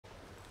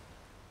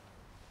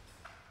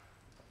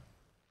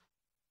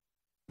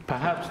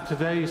Perhaps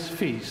today's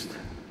feast,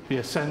 the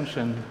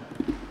Ascension,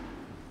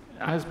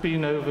 has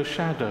been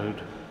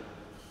overshadowed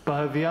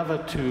by the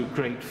other two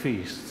great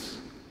feasts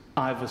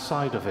either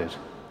side of it,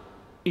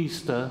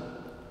 Easter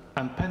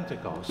and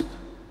Pentecost.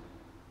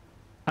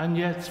 And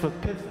yet the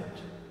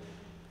pivot,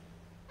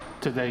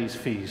 today's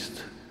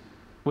feast,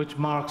 which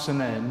marks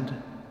an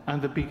end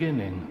and a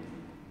beginning.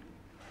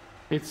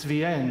 It's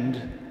the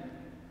end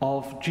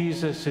of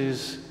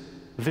Jesus'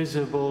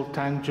 visible,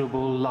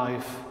 tangible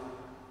life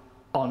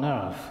on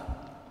earth,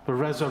 the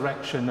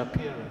resurrection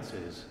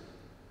appearances.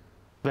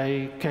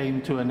 They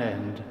came to an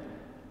end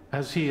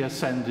as he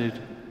ascended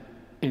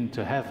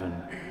into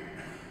heaven.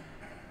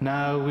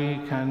 Now we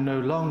can no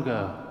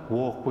longer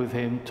walk with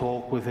him,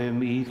 talk with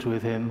him, eat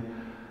with him,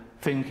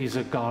 think he's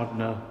a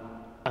gardener,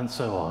 and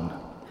so on.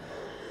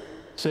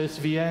 So it's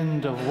the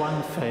end of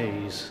one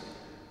phase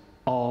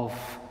of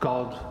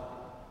God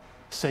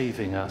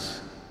saving us,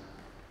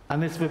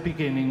 and it's the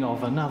beginning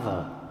of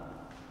another,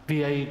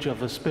 the age of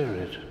the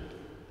Spirit.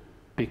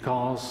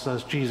 Because,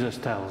 as Jesus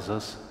tells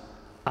us,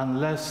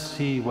 unless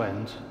he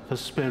went, the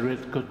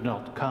Spirit could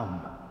not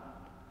come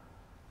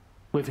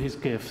with his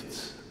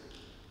gifts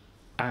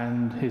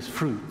and his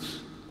fruits,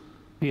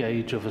 the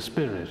age of the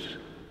Spirit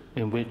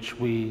in which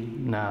we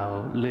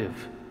now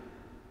live.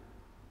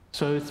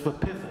 So it's the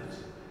pivot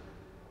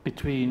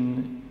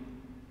between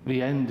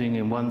the ending,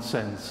 in one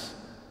sense,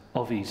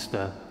 of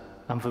Easter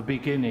and the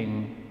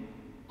beginning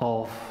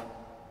of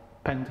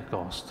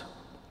Pentecost.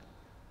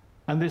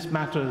 And this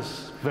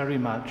matters very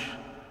much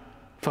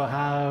for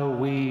how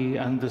we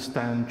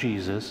understand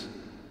Jesus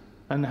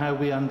and how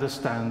we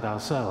understand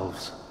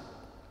ourselves.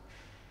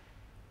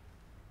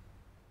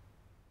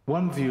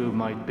 One view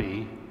might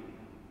be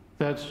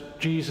that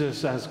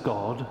Jesus as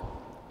God,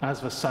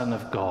 as the Son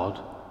of God,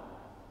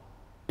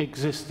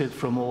 existed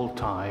from all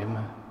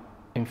time,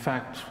 in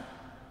fact,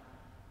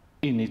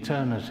 in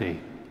eternity.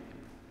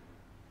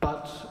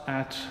 But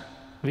at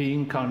the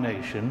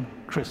Incarnation,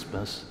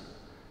 Christmas,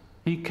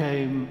 he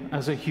came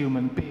as a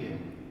human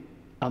being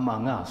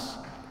among us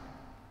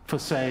for,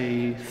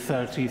 say,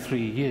 33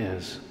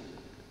 years.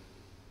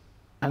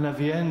 And at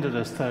the end of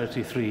those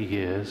 33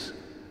 years,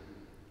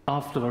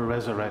 after the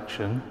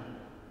resurrection,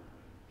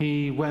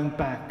 he went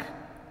back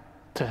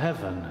to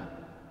heaven,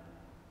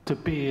 to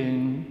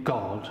being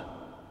God,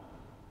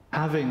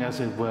 having, as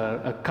it were,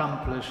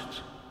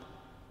 accomplished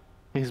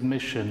his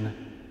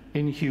mission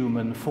in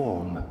human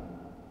form.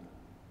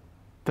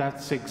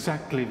 That's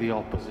exactly the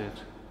opposite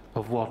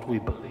of what we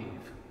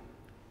believe.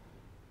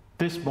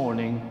 This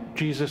morning,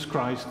 Jesus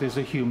Christ is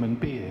a human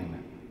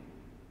being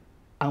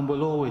and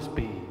will always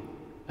be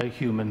a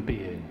human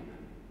being,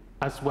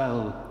 as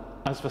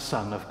well as the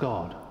Son of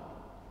God.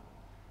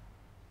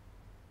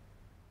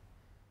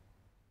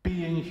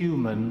 Being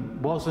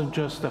human wasn't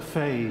just a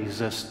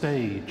phase, a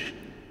stage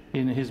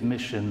in his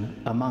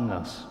mission among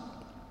us.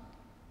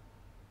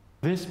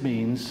 This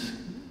means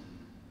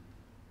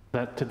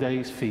that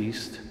today's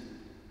feast,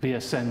 the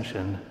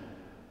Ascension,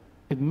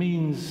 it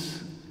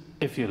means,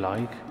 if you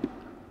like,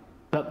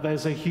 that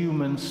there's a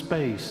human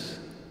space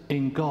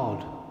in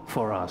God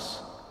for us,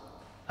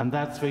 and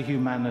that's the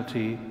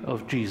humanity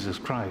of Jesus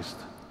Christ.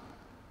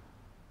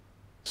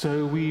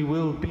 So we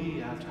will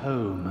be at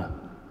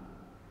home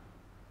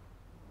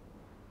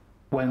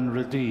when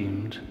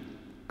redeemed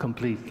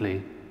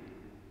completely,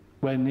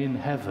 when in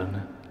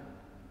heaven,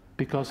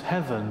 because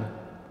heaven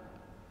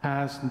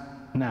has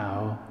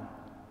now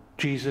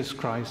Jesus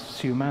Christ's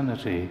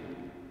humanity,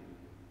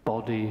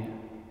 body,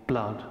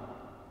 blood,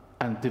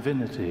 and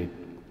divinity.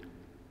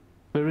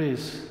 There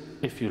is,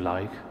 if you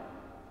like,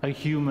 a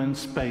human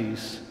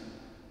space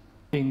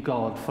in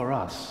God for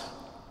us,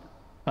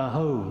 a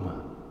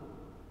home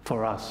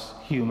for us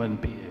human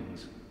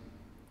beings.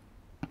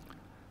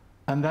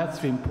 And that's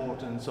the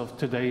importance of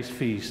today's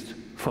feast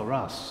for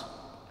us.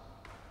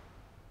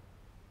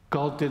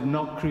 God did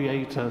not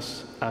create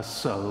us as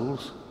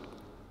souls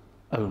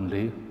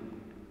only.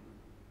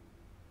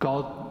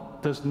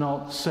 God does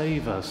not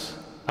save us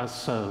as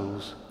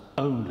souls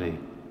only.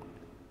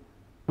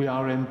 We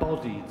are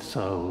embodied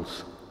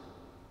souls,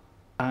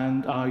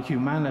 and our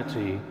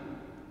humanity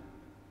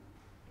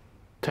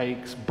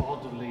takes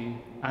bodily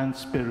and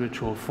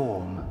spiritual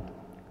form.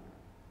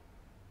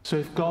 So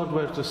if God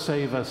were to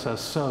save us as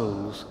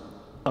souls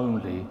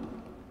only,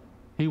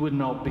 he would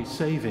not be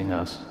saving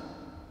us,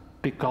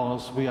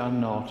 because we are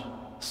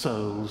not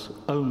souls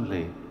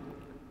only.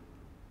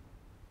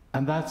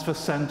 And that's the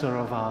center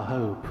of our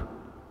hope.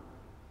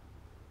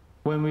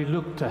 When we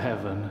look to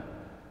heaven,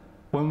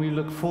 when we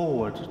look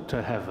forward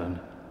to heaven,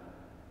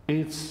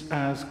 it's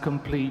as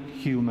complete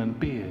human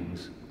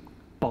beings,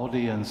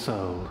 body and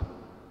soul,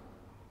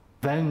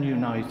 then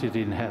united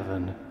in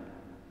heaven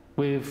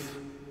with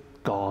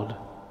God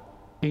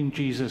in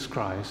Jesus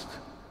Christ,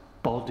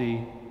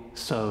 body,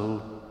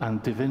 soul,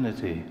 and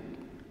divinity.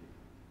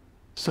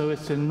 So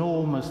it's an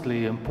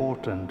enormously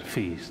important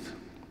feast,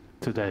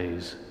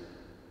 today's,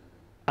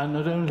 and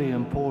not only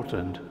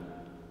important,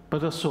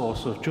 but a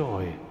source of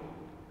joy.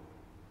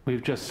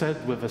 We've just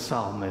said with the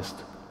psalmist,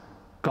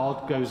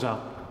 God goes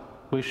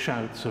up with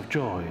shouts of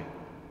joy.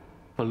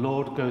 The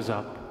Lord goes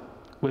up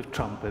with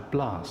trumpet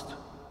blast.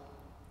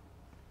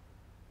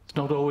 It's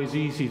not always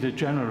easy to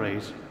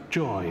generate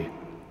joy,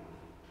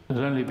 not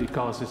only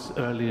because it's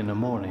early in the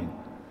morning,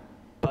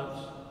 but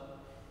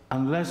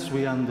unless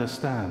we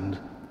understand,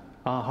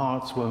 our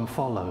hearts won't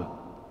follow.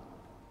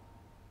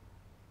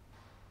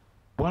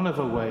 One of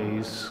the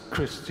ways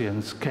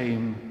Christians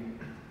came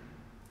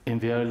in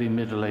the early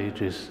Middle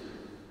Ages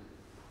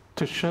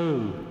to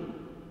show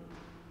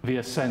the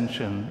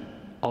ascension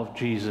of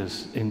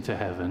Jesus into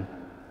heaven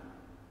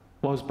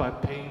was by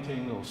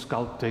painting or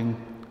sculpting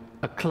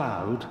a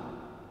cloud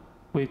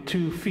with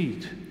 2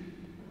 feet,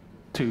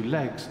 2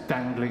 legs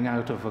dangling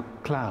out of a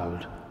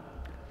cloud.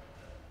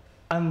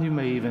 And you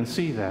may even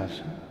see that,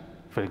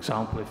 for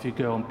example, if you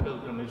go on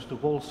pilgrimage to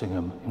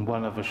Walsingham in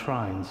one of the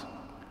shrines.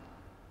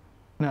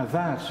 Now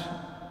that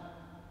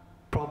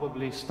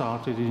probably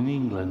started in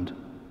England,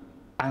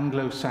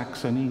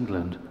 Anglo-Saxon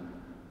England,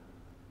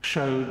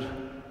 showed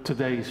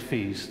today's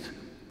feast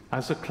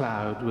as a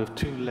cloud with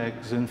 2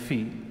 legs and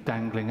feet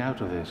dangling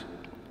out of it.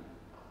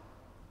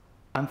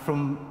 And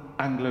from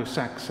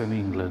Anglo-Saxon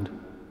England,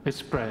 it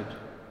spread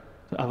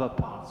to other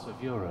parts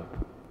of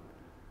Europe.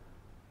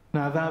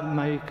 Now that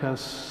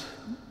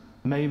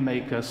may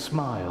make us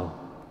smile,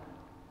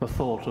 the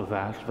thought of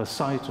that, the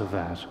sight of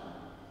that.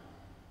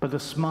 But the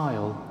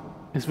smile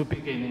is the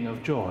beginning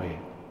of joy.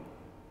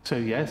 So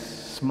yes,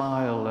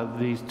 smile at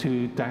these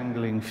 2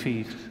 dangling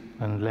feet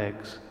and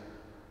legs,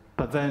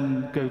 but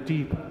then go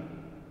deeper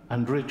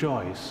and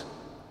rejoice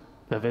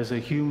that there's a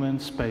human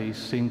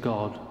space in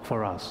God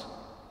for us,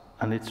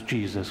 and it's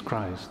Jesus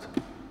Christ.